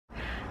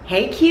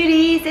Hey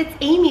cuties, it's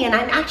Amy and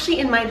I'm actually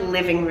in my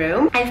living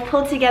room. I've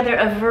pulled together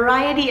a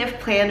variety of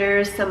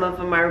planners. Some of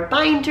them are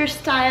binder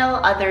style,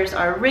 others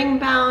are ring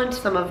bound,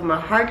 some of them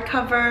are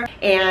hardcover,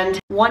 and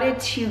wanted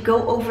to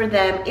go over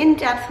them in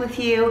depth with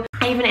you.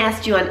 I even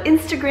asked you on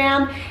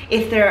Instagram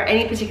if there are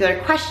any particular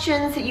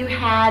questions that you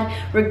had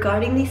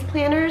regarding these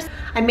planners.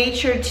 I made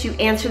sure to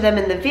answer them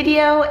in the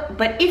video,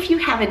 but if you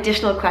have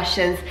additional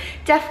questions,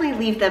 definitely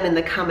leave them in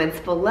the comments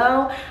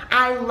below.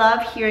 I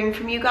love hearing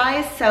from you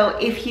guys, so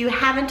if you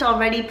haven't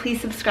already, please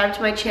subscribe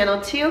to my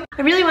channel too.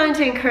 I really wanted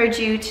to encourage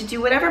you to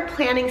do whatever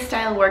planning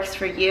style works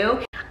for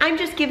you. I'm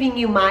just giving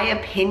you my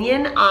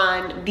opinion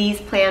on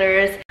these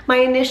planners, my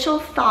initial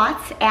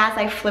thoughts as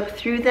I flip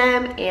through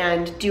them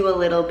and do a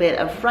little bit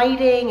of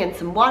writing and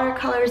some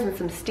watercolors and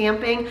some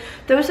stamping.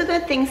 Those are the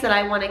things that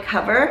I want to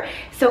cover.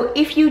 So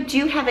if you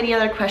do have any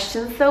other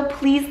questions though,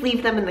 please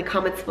leave them in the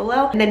comments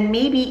below, and then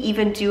maybe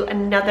even do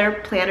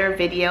another planner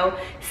video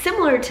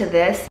similar to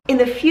this in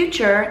the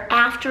future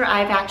after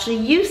I've actually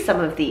used some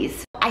of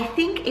these. I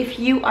think if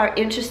you are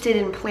interested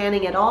in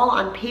planning at all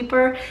on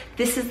paper,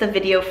 this is the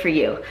video for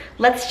you.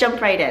 Let's jump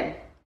right in.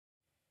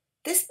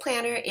 This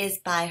planner is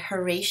by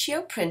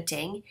Horatio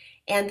Printing,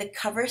 and the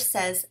cover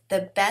says,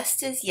 "The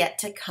best is yet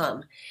to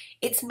come."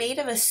 It's made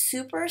of a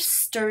super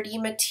sturdy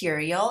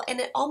material,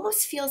 and it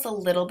almost feels a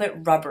little bit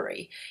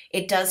rubbery.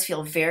 It does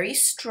feel very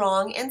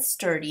strong and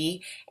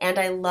sturdy, and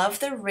I love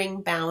the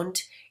ring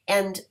bound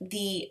and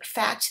the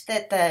fact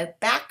that the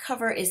back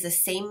cover is the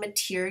same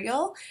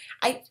material.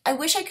 I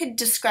wish I could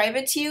describe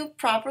it to you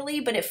properly,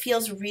 but it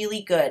feels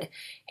really good,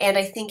 and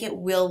I think it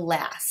will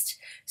last.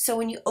 So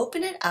when you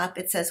open it up,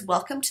 it says,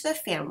 "Welcome to the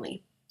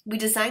family. We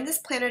designed this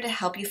planner to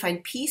help you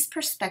find peace,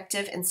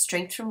 perspective, and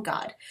strength from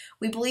God.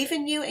 We believe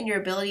in you and your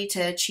ability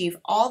to achieve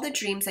all the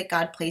dreams that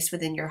God placed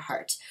within your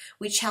heart.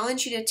 We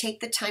challenge you to take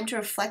the time to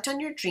reflect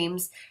on your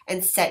dreams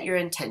and set your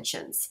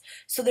intentions."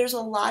 So there's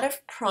a lot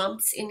of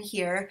prompts in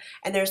here,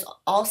 and there's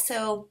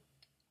also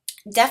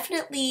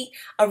definitely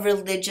a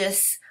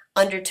religious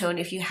undertone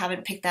if you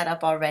haven't picked that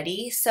up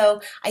already.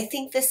 So I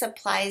think this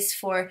applies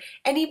for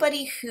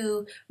anybody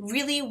who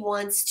really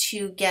wants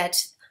to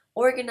get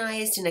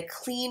organized in a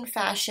clean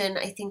fashion.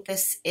 I think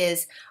this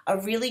is a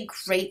really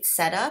great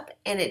setup,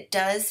 and it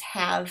does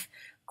have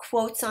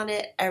quotes on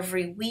it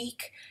every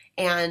week.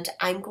 And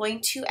I'm going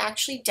to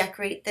actually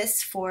decorate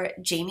this for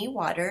Jamie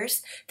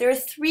Waters. There are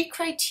 3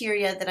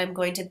 criteria that I'm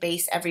going to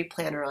base every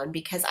planner on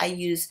because I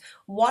use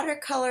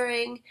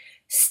watercoloring,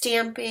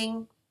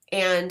 stamping,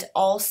 and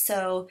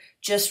also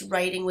just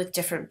writing with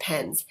different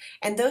pens.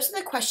 And those are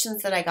the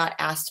questions that I got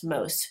asked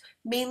most,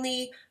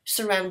 mainly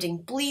surrounding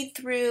bleed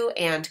through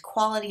and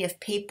quality of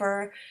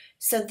paper.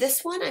 So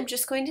this one, I'm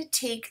just going to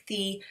take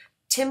the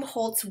Tim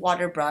Holtz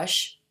water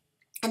brush,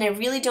 and I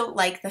really don't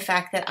like the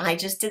fact that I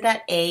just did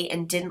that A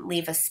and didn't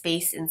leave a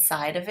space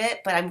inside of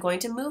it, but I'm going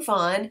to move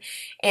on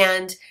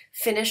and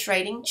finish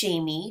writing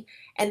Jamie.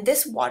 And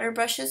this water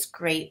brush is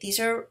great. These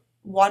are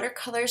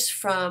watercolors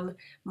from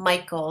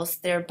Michaels.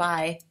 They're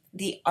by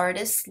the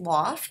Artist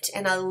Loft,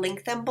 and I'll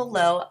link them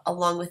below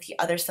along with the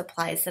other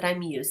supplies that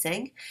I'm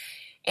using.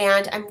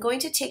 And I'm going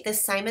to take the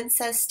Simon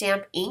Says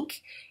stamp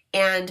ink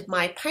and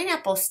my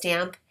pineapple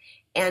stamp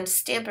and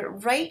stamp it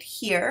right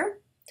here.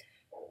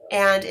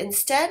 And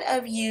instead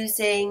of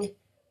using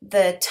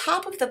the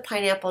top of the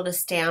pineapple to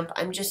stamp,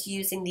 I'm just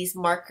using these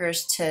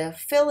markers to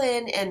fill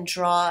in and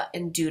draw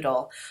and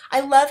doodle.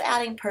 I love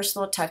adding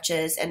personal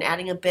touches and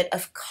adding a bit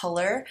of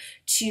color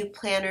to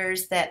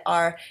planners that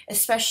are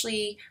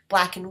especially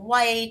black and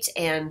white,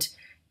 and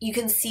you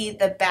can see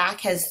the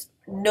back has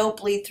no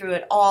bleed through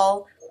at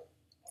all.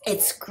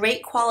 It's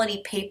great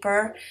quality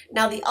paper.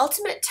 Now the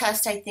ultimate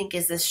test, I think,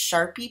 is this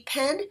Sharpie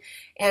pen,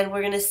 and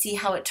we're going to see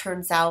how it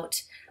turns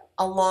out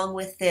along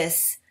with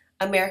this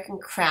American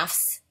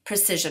Crafts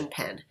precision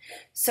pen.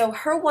 So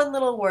her one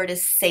little word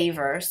is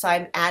savor, so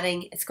I'm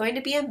adding, it's going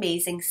to be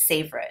amazing,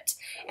 savor it.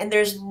 And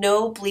there's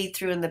no bleed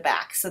through in the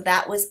back, so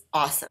that was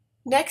awesome.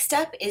 Next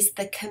up is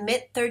the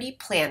Commit 30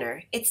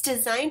 Planner. It's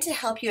designed to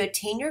help you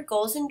attain your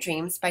goals and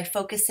dreams by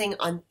focusing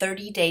on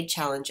 30-day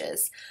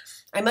challenges.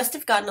 I must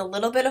have gotten a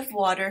little bit of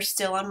water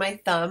still on my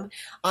thumb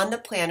on the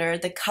planner.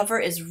 The cover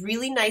is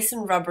really nice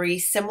and rubbery,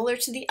 similar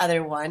to the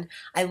other one.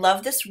 I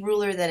love this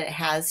ruler that it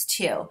has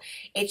too.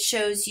 It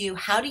shows you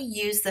how to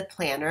use the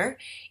planner.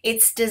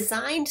 It's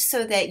designed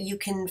so that you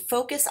can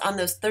focus on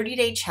those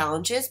 30-day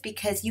challenges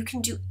because you can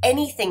do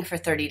anything for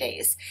 30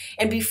 days.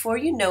 And before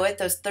you know it,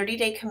 those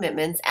 30-day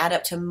commitments add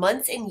up to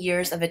months and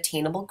years of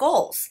attainable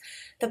goals.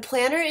 The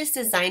planner is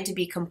designed to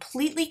be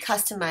completely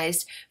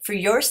customized for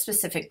your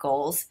specific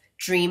goals,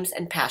 dreams,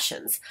 and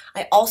passions.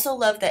 I also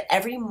love that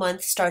every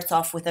month starts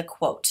off with a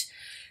quote.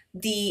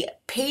 The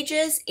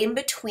pages in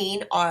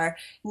between are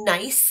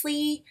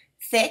nicely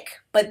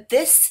thick, but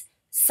this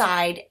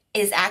side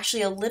is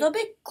actually a little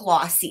bit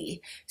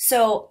glossy.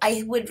 So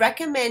I would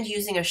recommend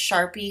using a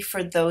Sharpie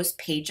for those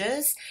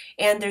pages.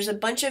 And there's a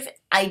bunch of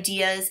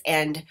ideas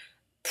and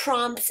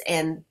prompts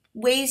and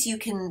ways you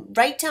can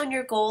write down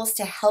your goals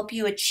to help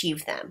you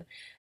achieve them.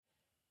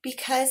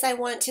 Because I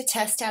want to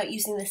test out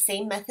using the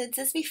same methods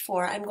as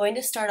before, I'm going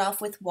to start off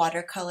with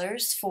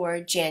watercolors for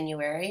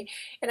January.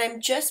 And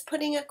I'm just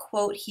putting a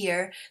quote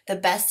here, "The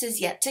best is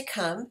yet to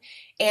come."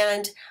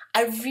 And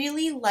I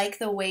really like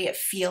the way it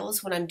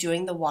feels when I'm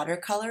doing the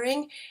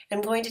watercoloring.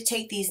 I'm going to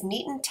take these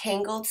Neat and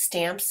Tangled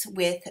stamps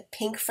with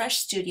Pink Fresh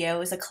Studio. It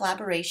was a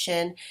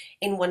collaboration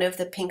in one of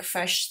the Pink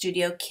Fresh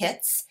Studio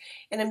kits.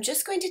 And I'm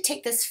just going to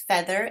take this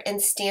feather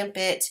and stamp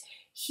it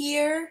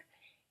here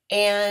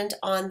and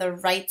on the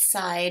right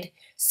side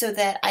so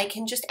that I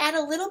can just add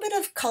a little bit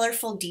of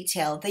colorful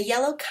detail. The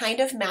yellow kind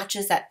of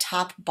matches that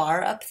top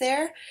bar up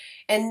there.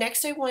 And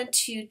next I want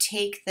to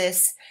take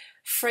this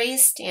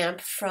phrase stamp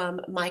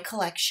from my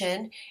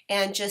collection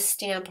and just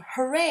stamp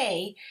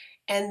 "Hooray!"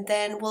 And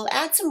then we'll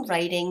add some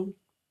writing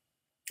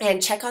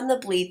and check on the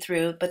bleed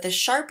through. But the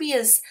Sharpie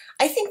is,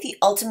 I think, the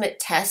ultimate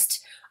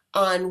test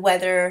on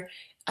whether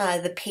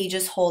the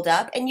pages hold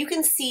up. And you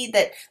can see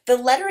that the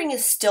lettering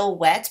is still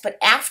wet, but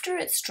after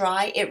it's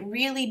dry, it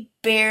really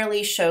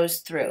barely shows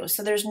through.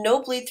 So there's no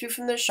bleed through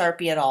from the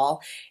Sharpie at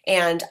all.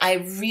 And I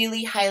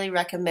really highly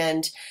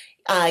recommend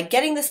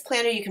getting this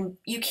planner.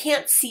 You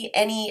can't see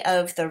any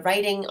of the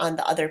writing on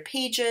the other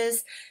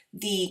pages.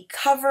 The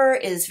cover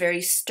is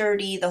very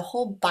sturdy. The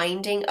whole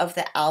binding of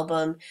the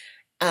album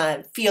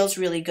feels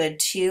really good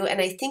too, and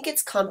I think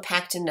it's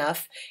compact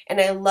enough. And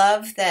I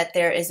love that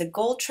there is a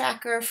goal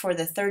tracker for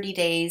the 30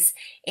 days,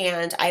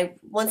 and I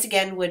once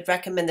again would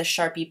recommend the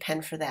Sharpie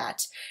pen for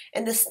that.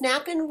 And the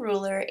snap-in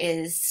ruler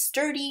is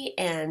sturdy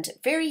and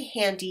very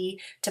handy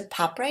to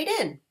pop right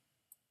in.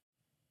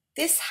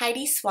 This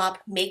Heidi Swapp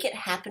Make It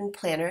Happen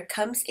planner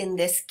comes in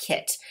this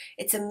kit.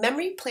 It's a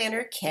memory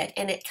planner kit,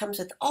 and it comes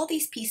with all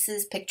these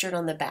pieces pictured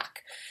on the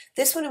back.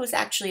 This one was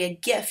actually a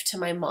gift to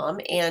my mom,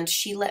 and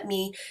she let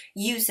me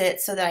use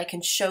it so that I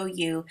can show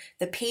you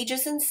the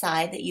pages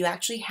inside that you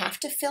actually have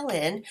to fill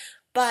in.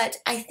 But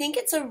I think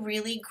it's a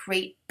really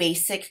great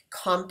basic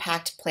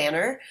compact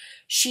planner.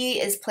 She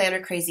is planner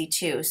crazy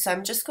too, so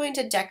I'm just going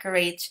to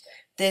decorate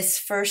this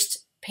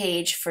first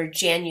page for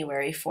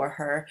January for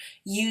her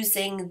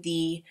using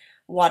the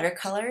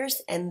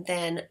watercolors and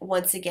then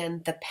once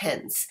again the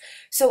pens.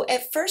 So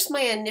at first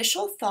my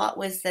initial thought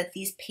was that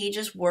these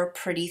pages were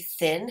pretty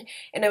thin,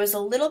 and I was a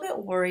little bit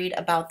worried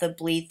about the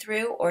bleed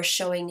through or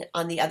showing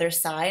on the other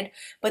side,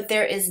 but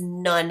there is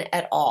none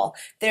at all.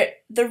 The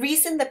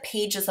reason the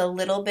page is a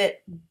little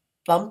bit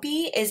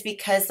bumpy is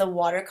because the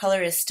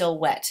watercolor is still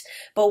wet,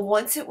 but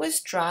once it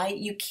was dry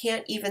you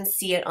can't even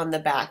see it on the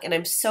back, and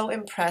I'm so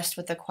impressed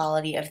with the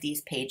quality of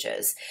these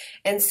pages.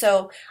 And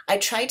so I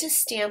tried to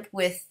stamp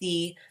with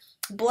the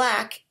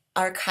black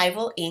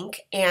archival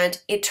ink, and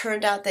it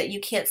turned out that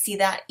you can't see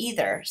that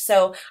either.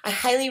 So I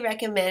highly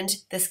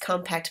recommend this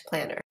compact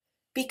planner.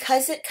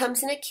 Because it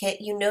comes in a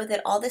kit, you know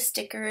that all the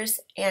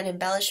stickers and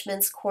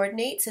embellishments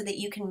coordinate so that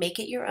you can make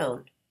it your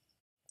own.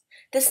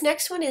 This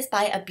next one is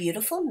by A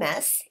Beautiful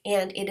Mess,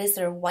 and it is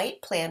their white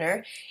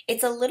planner.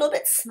 It's a little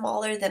bit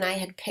smaller than I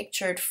had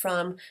pictured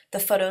from the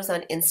photos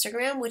on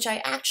Instagram, which I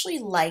actually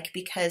like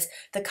because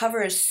the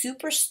cover is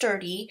super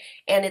sturdy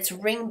and it's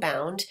ring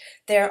bound.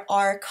 There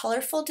are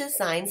colorful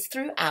designs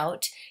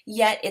throughout,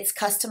 yet it's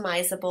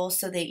customizable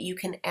so that you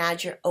can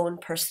add your own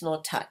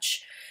personal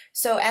touch.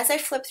 So as I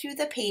flip through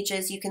the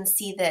pages, you can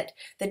see that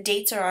the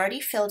dates are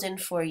already filled in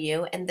for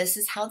you, and this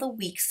is how the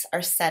weeks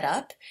are set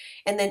up.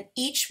 And then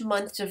each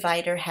month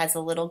divider has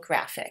a little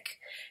graphic.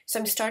 So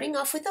I'm starting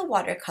off with the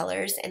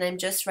watercolors, and I'm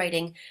just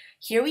writing,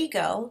 "Here we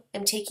go."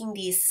 I'm taking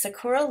these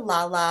Sakura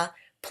Lala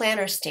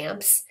planner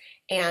stamps,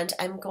 and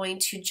I'm going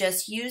to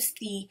just use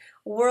the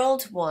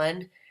world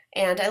one.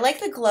 And I like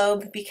the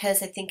globe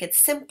because I think it's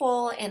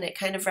simple and it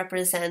kind of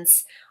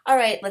represents, all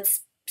right,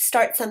 let's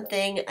start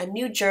something, a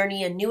new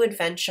journey, a new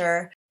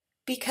adventure.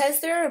 Because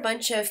there are a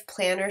bunch of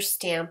planner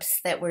stamps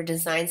that were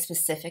designed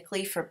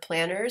specifically for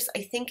planners,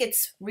 I think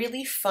it's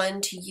really fun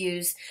to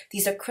use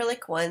these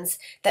acrylic ones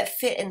that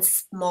fit in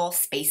small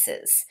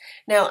spaces.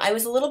 Now, I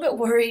was a little bit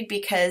worried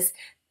because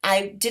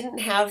I didn't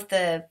have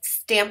the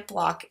stamp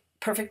block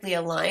perfectly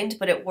aligned,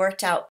 but it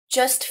worked out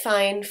just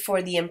fine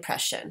for the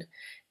impression.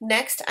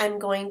 Next, I'm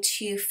going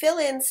to fill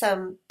in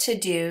some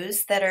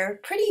to-dos that are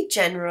pretty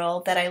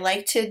general that I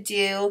like to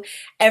do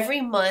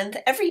every month,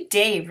 every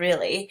day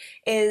really,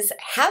 is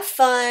have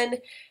fun,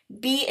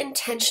 be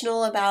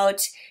intentional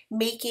about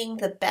making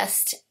the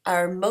best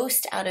or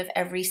most out of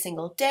every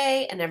single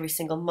day and every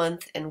single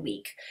month and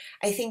week.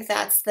 I think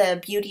that's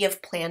the beauty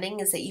of planning,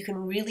 is that you can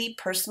really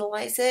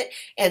personalize it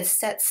and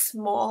set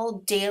small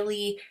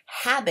daily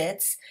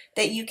habits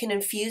that you can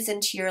infuse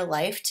into your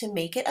life to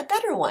make it a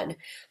better one.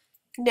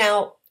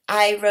 Now,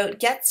 I wrote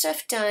 "Get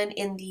Stuff Done"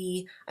 in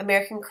the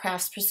American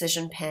Crafts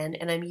Precision pen,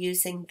 and I'm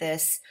using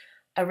this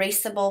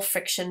erasable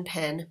friction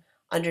pen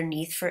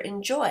underneath for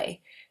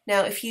 "Enjoy."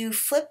 Now, if you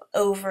flip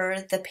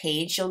over the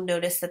page, you'll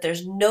notice that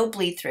there's no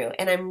bleed through,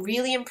 and I'm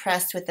really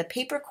impressed with the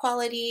paper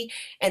quality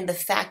and the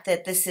fact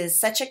that this is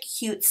such a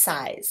cute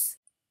size.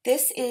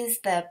 This is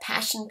the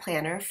Passion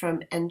Planner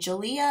from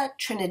Angelia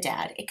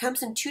Trinidad. It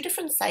comes in 2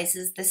 different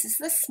sizes. This is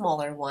the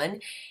smaller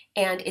one,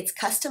 and it's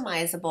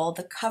customizable.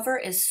 The cover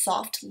is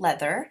soft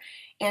leather,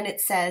 and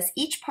it says,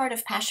 each part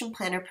of Passion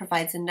Planner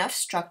provides enough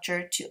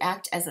structure to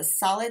act as a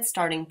solid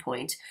starting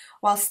point,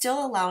 while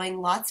still allowing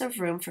lots of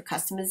room for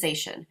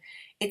customization.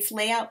 Its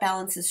layout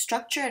balances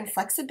structure and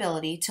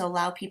flexibility to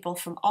allow people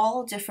from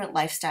all different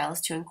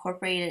lifestyles to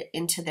incorporate it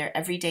into their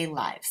everyday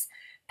lives.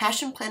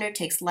 Passion Planner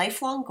takes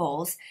lifelong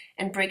goals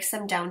and breaks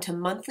them down to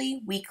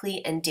monthly,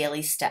 weekly, and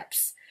daily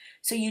steps.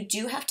 So you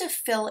do have to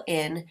fill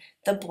in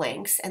the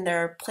blanks, and there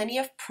are plenty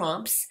of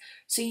prompts,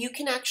 so you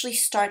can actually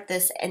start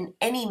this in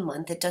any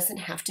month. It doesn't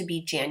have to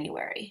be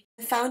January.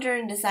 The founder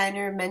and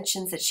designer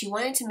mentions that she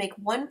wanted to make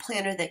one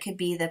planner that could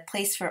be the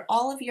place for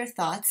all of your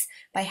thoughts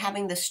by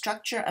having the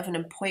structure of an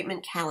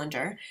appointment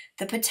calendar,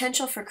 the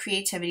potential for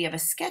creativity of a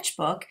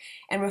sketchbook,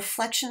 and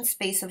reflection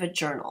space of a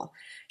journal.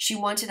 She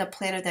wanted a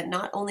planner that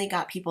not only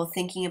got people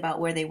thinking about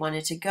where they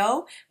wanted to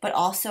go, but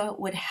also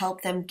would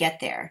help them get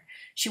there.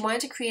 She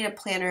wanted to create a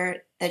planner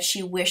that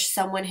she wished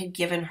someone had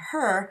given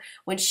her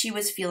when she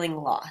was feeling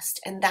lost,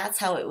 and that's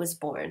how it was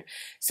born.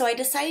 So I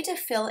decided to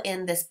fill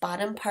in this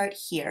bottom part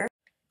here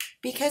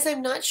because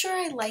I'm not sure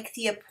I like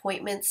the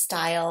appointment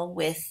style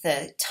with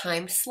the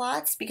time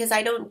slots because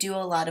I don't do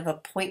a lot of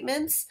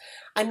appointments.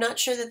 I'm not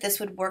sure that this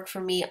would work for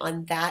me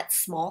on that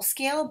small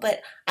scale,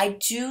 but I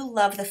do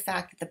love the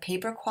fact that the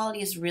paper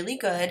quality is really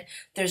good.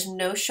 There's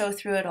no show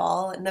through at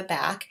all in the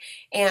back.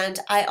 And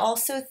I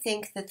also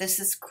think that this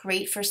is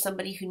great for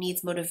somebody who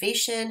needs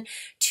motivation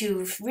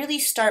to really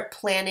start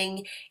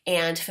planning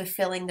and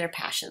fulfilling their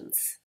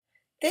passions.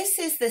 This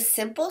is the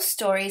Simple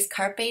Stories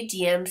Carpe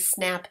Diem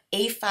Snap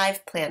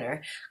A5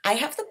 Planner. I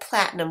have the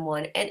platinum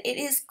one and it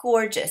is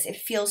gorgeous. It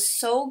feels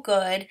so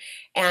good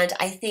and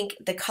I think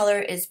the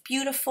color is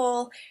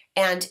beautiful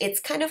and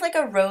it's kind of like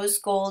a rose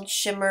gold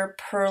shimmer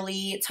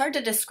pearly. It's hard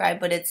to describe,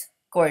 but it's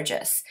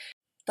gorgeous.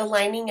 The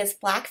lining is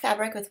black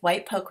fabric with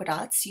white polka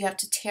dots. You have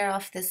to tear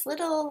off this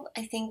little,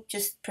 I think,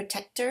 just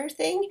protector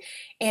thing.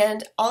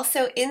 And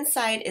also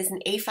inside is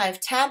an A5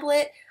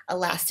 tablet,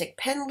 elastic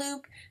pen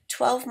loop,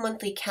 12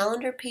 monthly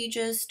calendar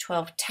pages,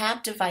 12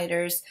 tab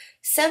dividers,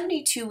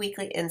 72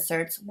 weekly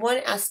inserts, 1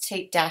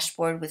 acetate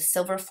dashboard with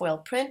silver foil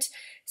print,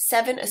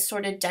 7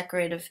 assorted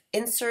decorative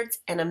inserts,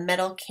 and a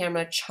metal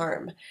camera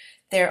charm.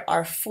 There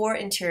are 4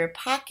 interior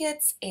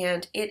pockets,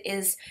 and it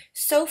is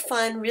so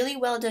fun, really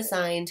well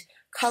designed,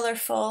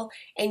 colorful,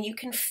 and you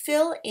can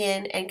fill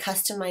in and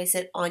customize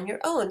it on your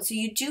own. So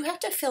you do have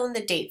to fill in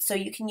the dates, so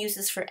you can use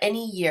this for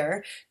any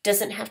year.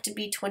 Doesn't have to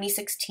be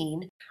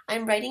 2016.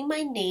 I'm writing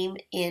my name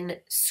in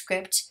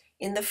script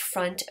in the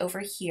front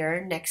over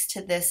here next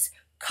to this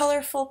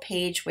colorful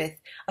page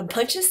with a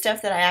bunch of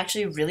stuff that I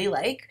actually really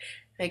like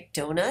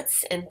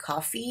donuts and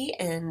coffee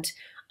and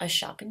a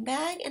shopping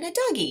bag and a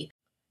doggy.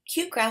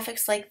 Cute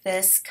graphics like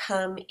this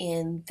come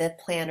in the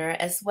planner,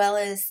 as well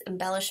as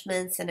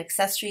embellishments and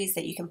accessories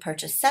that you can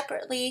purchase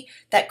separately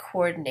that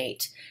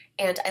coordinate.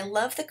 And I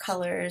love the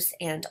colors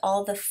and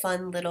all the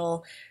fun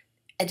little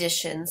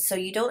additions, so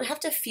you don't have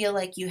to feel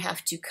like you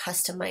have to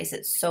customize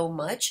it so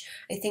much.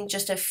 I think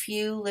just a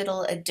few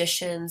little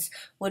additions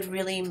would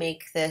really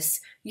make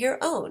this your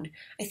own.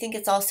 I think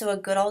it's also a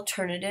good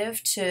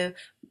alternative to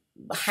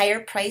higher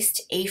priced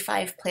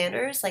A5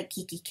 planners like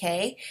Kiki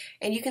K,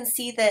 and you can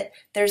see that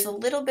there's a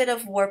little bit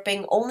of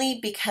warping only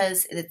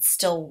because it's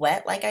still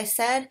wet, like I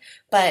said,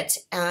 but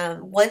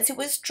once it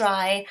was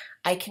dry,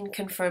 I can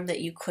confirm that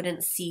you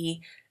couldn't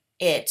see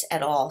it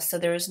at all. So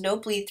there was no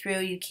bleed through,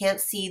 you can't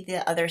see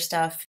the other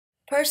stuff.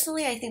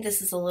 Personally, I think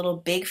this is a little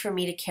big for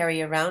me to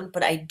carry around,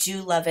 but I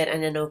do love it,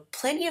 and I know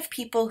plenty of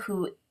people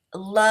who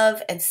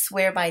love and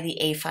swear by the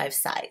A5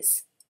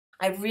 size.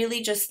 I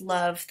really just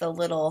love the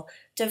little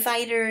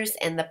dividers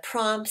and the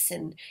prompts,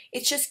 and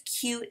it's just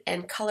cute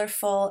and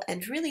colorful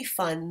and really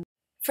fun.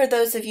 For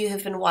those of you who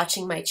have been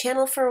watching my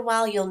channel for a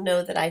while, you'll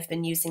know that I've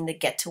been using the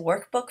Get to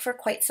Work book for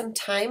quite some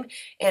time,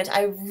 and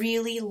I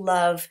really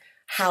love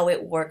how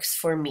it works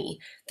for me.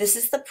 This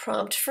is the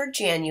prompt for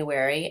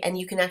January, and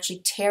you can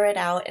actually tear it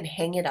out and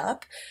hang it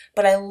up,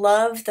 but I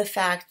love the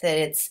fact that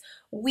it's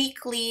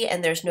weekly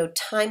and there's no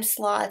time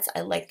slots.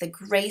 I like the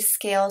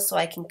grayscale so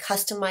I can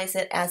customize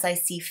it as I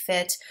see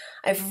fit.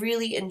 I've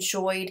really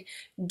enjoyed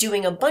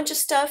doing a bunch of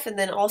stuff and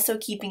then also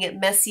keeping it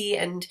messy,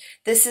 and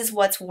this is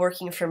what's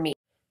working for me.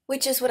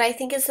 Which is what I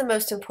think is the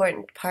most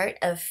important part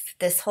of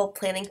this whole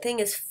planning thing,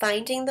 is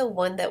finding the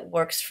one that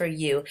works for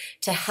you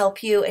to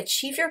help you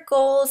achieve your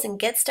goals and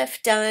get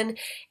stuff done.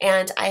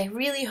 And I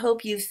really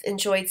hope you've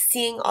enjoyed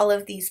seeing all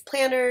of these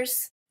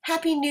planners.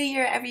 Happy New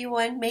Year,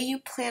 everyone. May you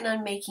plan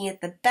on making it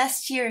the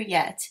best year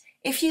yet.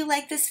 If you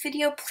like this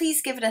video,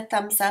 please give it a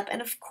thumbs up,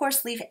 and of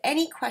course leave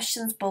any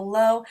questions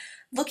below.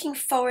 Looking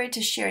forward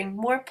to sharing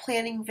more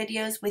planning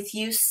videos with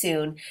you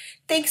soon.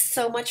 Thanks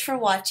so much for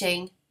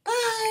watching.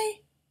 Bye!